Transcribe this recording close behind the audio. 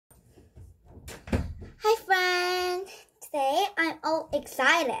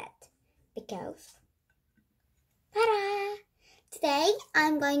excited because ta-da! Today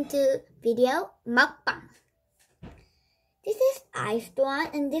I'm going to video mukbang. This is iced one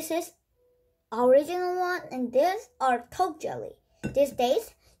and this is original one and this are Toad jelly. These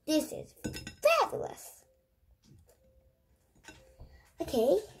days this is fabulous.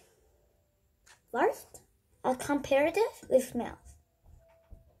 Okay, first I'll compare this with smells.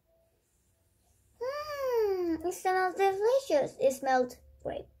 It smells delicious. It smelled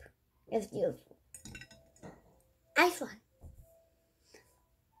grape as usual. Ice one.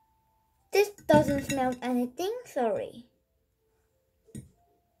 This doesn't smell anything, sorry.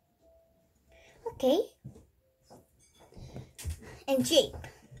 Okay. And shape.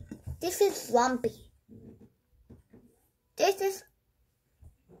 This is lumpy. This is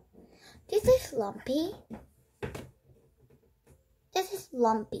lumpy. This is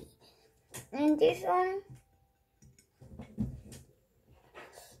lumpy. And this one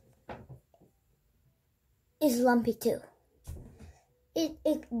is lumpy too. It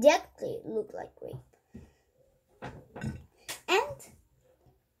exactly looks like grape. And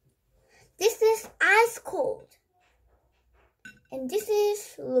this is ice cold. And this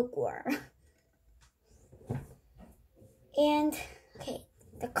is lukewarm. And okay,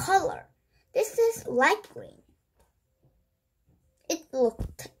 the color. This is light green. It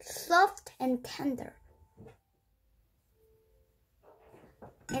looked soft and tender.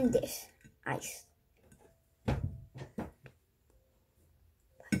 And this ice.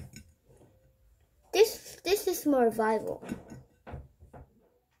 This is more viable.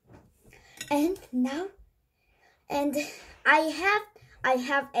 And now, I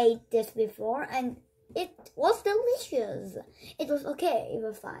have ate this before and it was delicious. It was okay, it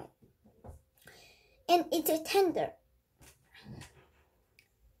was fine. And it's a tender.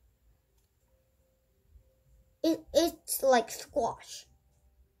 It's like squash.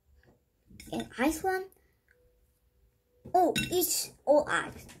 And ice one. Oh, it's all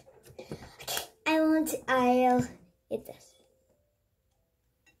iced. Okay, I'll eat this.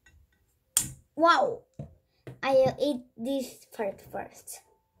 Wow, I'll eat this part first.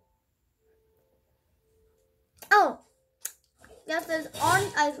 Oh, this is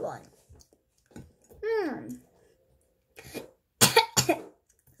orange ice one.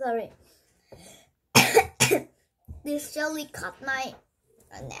 Sorry. This jelly cut my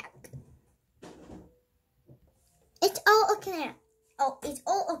neck. It's all okay now. Oh, it's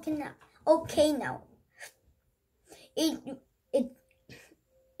all okay now. Okay now.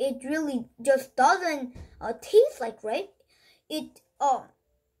 It really just doesn't taste like grape. It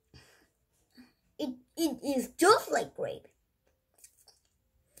is just like grape.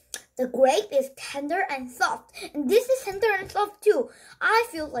 The grape is tender and soft, and this is tender and soft too. I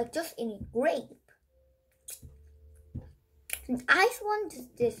feel like just eating grape. And ice one is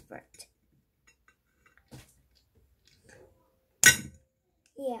different.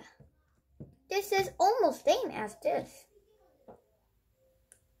 Yeah, this is almost same as this.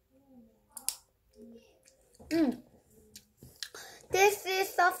 This is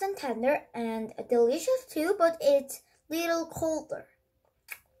soft and tender and delicious too, but it's little colder.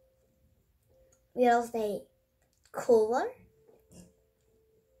 We'll say cooler.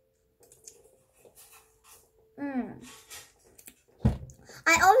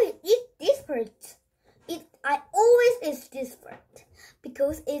 I always eat this part. I always eat this part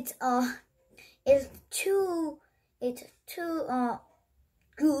because it's too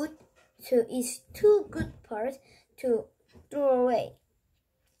good. So it's too good part to throw away.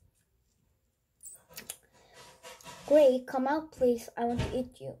 Great, come out please. I want to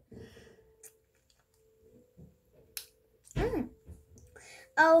eat you.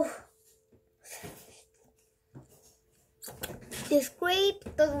 Oh, this grape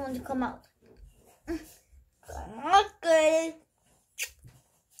doesn't want to come out. Okay,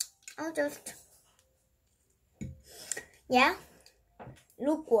 I'll just, yeah,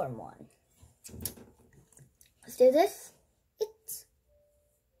 lukewarm one. Let's do this.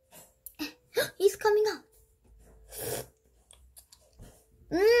 He's coming out.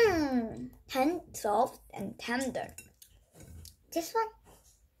 Soft and tender. This one,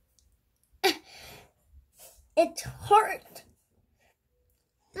 it's hard.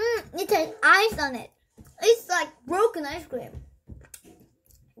 It has ice on it. It's like broken ice cream.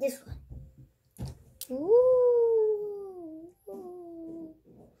 This one. Ooh.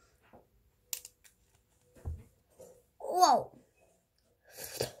 Whoa.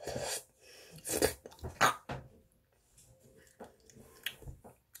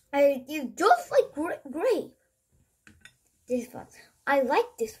 It's just like grape. This one. I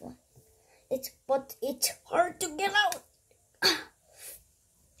like this one. But it's hard to get out.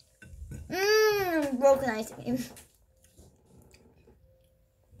 Broken ice cream.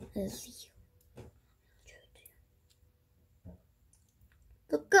 Let's see.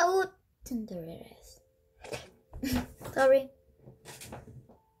 Look how tender it is. Sorry.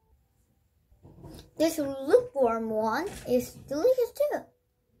 This lukewarm one is delicious too.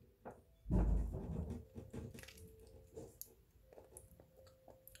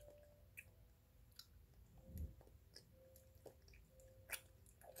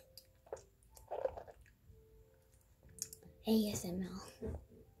 ASMR.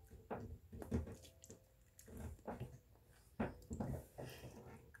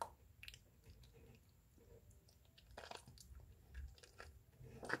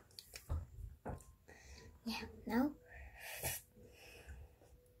 Yeah, now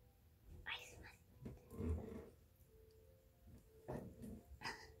ice one.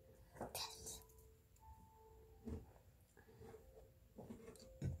 This.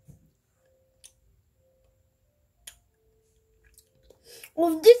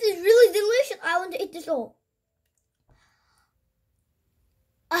 Oh, this is really delicious. I want to eat this all.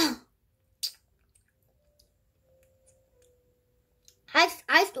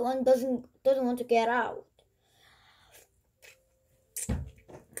 Iced one doesn't want to get out.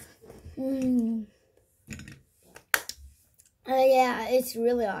 Yeah, it's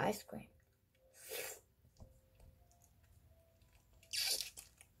really ice cream.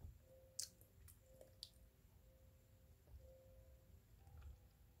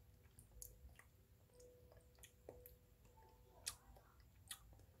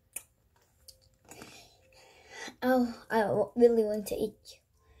 Oh, I really want to eat.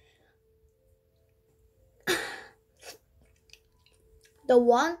 The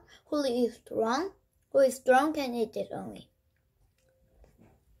one who is strong can eat it only.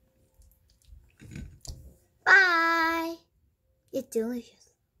 Bye. It's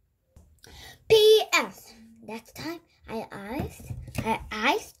delicious. P.S. Next time I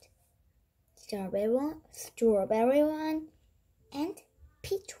iced strawberry one, and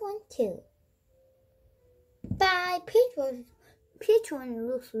peach one too. Bye. Peach one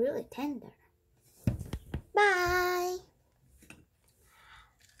looks really tender. Bye.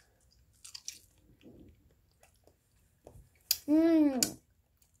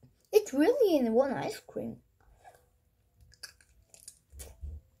 It's really in one ice cream.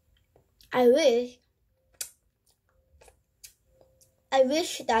 I wish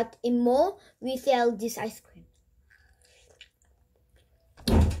that in mall we sell this ice cream.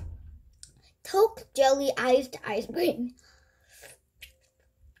 Coke jelly iced ice cream.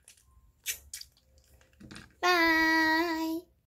 Bye.